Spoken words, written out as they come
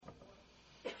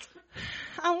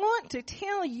I want to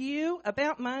tell you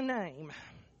about my name.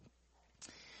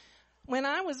 When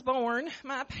I was born,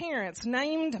 my parents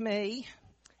named me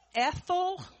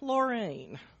Ethel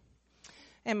Lorraine,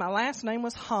 and my last name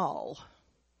was Hall.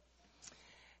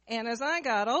 And as I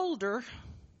got older,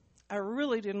 I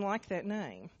really didn't like that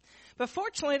name. But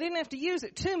fortunately, I didn't have to use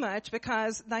it too much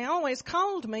because they always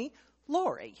called me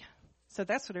Lori. So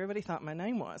that's what everybody thought my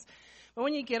name was. But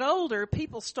when you get older,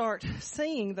 people start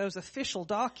seeing those official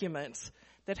documents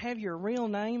that have your real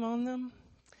name on them.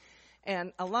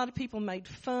 And a lot of people made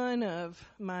fun of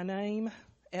my name,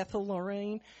 Ethel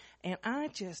Lorraine, and I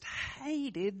just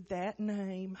hated that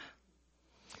name.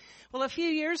 Well, a few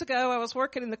years ago, I was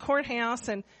working in the courthouse,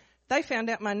 and they found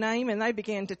out my name, and they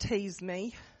began to tease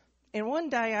me. And one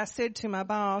day I said to my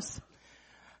boss,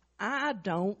 I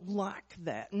don't like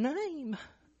that name.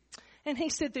 And he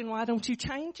said, then why don't you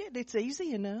change it? It's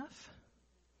easy enough.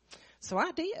 So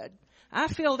I did. I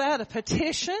filled out a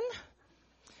petition,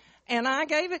 and I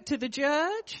gave it to the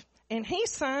judge, and he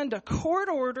signed a court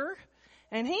order,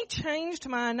 and he changed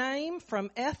my name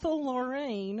from Ethel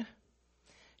Lorraine.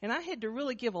 And I had to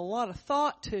really give a lot of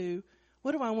thought to,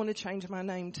 what do I want to change my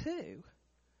name to?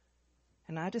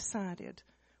 And I decided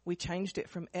we changed it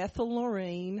from Ethel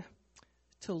Lorraine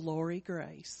to Lori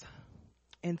Grace.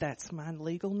 And that's my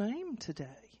legal name today.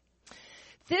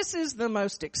 This is the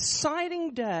most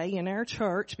exciting day in our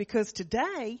church because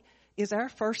today is our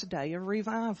first day of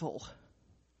revival.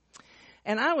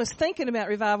 And I was thinking about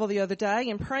revival the other day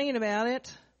and praying about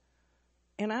it,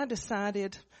 and I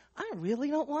decided I really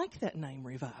don't like that name,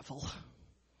 revival.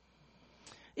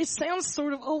 It sounds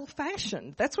sort of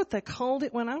old-fashioned. That's what they called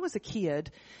it when I was a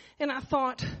kid. And I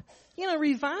thought,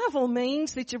 revival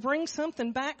means that you bring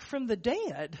something back from the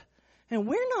dead. And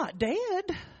we're not dead.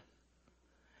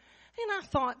 And I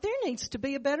thought, there needs to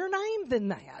be a better name than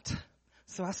that.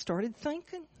 So I started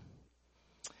thinking.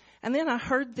 And then I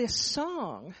heard this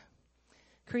song.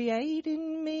 Create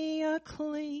in me a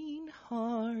clean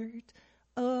heart,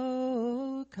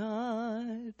 O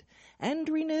God, and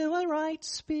renew a right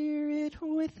spirit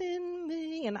within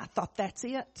me. And I thought, that's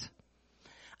it.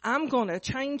 I'm going to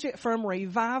change it from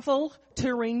revival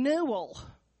to renewal.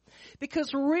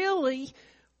 Because really,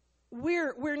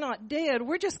 we're not dead.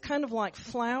 We're just kind of like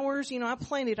flowers. I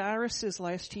planted irises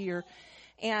last year,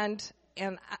 and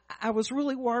I was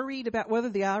really worried about whether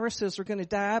the irises were going to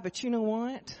die, but you know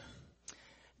what?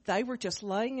 They were just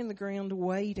laying in the ground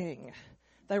waiting.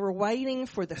 They were waiting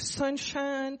for the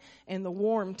sunshine and the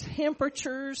warm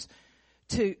temperatures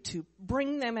to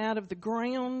bring them out of the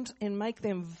ground and make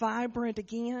them vibrant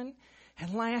again.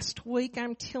 And last week,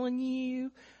 I'm telling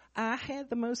you, I had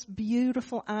the most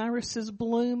beautiful irises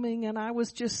blooming, and I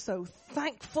was just so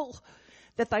thankful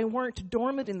that they weren't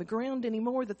dormant in the ground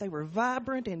anymore, that they were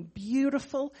vibrant and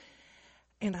beautiful.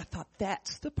 And I thought,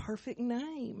 that's the perfect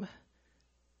name.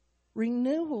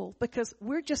 Renewal, because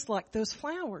we're just like those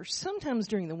flowers. Sometimes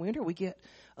during the winter we get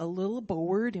a little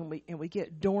bored and we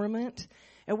get dormant,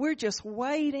 and we're just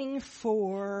waiting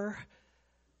for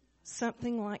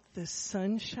something like the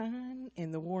sunshine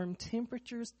and the warm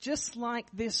temperatures, just like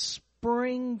this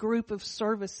spring group of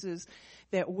services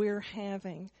that we're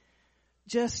having,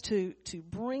 just to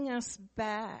bring us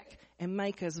back and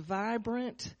make us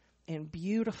vibrant and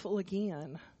beautiful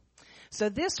again. So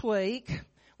this week,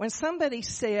 when somebody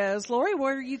says, Lori,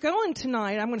 where are you going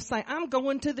tonight? I'm going to say, I'm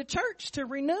going to the church to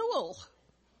renewal.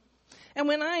 And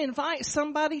when I invite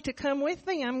somebody to come with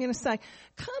me, I'm going to say,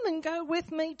 come and go with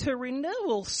me to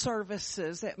renewal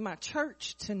services at my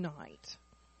church tonight.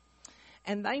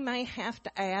 And they may have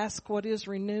to ask, what is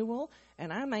renewal?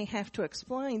 And I may have to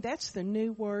explain, that's the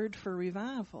new word for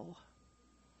revival.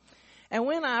 And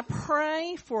when I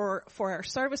pray for our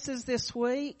services this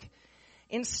week,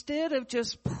 instead of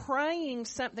just praying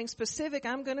something specific,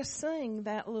 I'm going to sing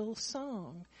that little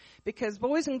song. Because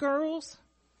boys and girls,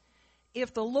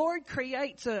 if the Lord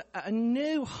creates a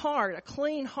new heart, a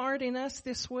clean heart in us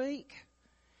this week,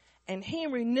 and He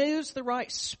renews the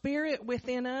right spirit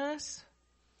within us,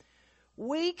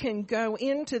 we can go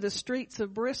into the streets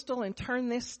of Bristol and turn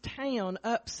this town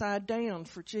upside down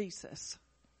for Jesus.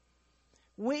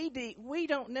 We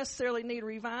don't necessarily need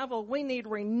revival. We need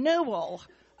renewal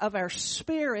of our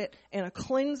spirit and a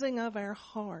cleansing of our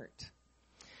heart.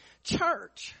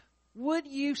 Church, would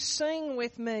you sing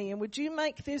with me, and would you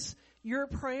make this your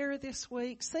prayer this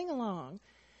week? Sing along.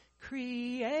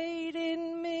 Create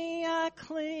in me a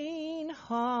clean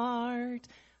heart,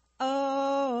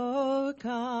 O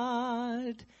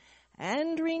God,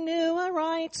 and renew a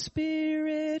right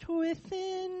spirit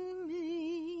within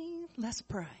me. Let's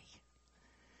pray.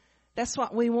 That's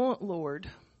what we want, Lord.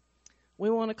 We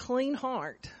want a clean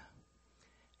heart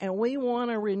And we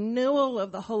want a renewal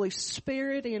of the Holy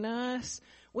Spirit in us.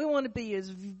 We want to be as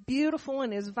beautiful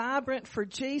and as vibrant for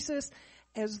Jesus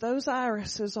as those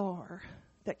irises are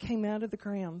that came out of the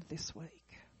ground this week.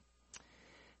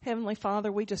 Heavenly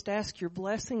Father, we just ask your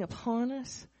blessing upon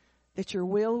us, that your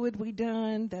will would be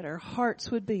done, that our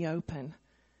hearts would be open,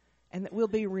 and that we'll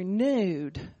be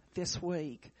renewed this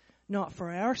week, not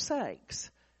for our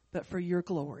sakes, but for your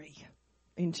glory.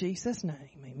 In Jesus'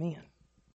 name, amen.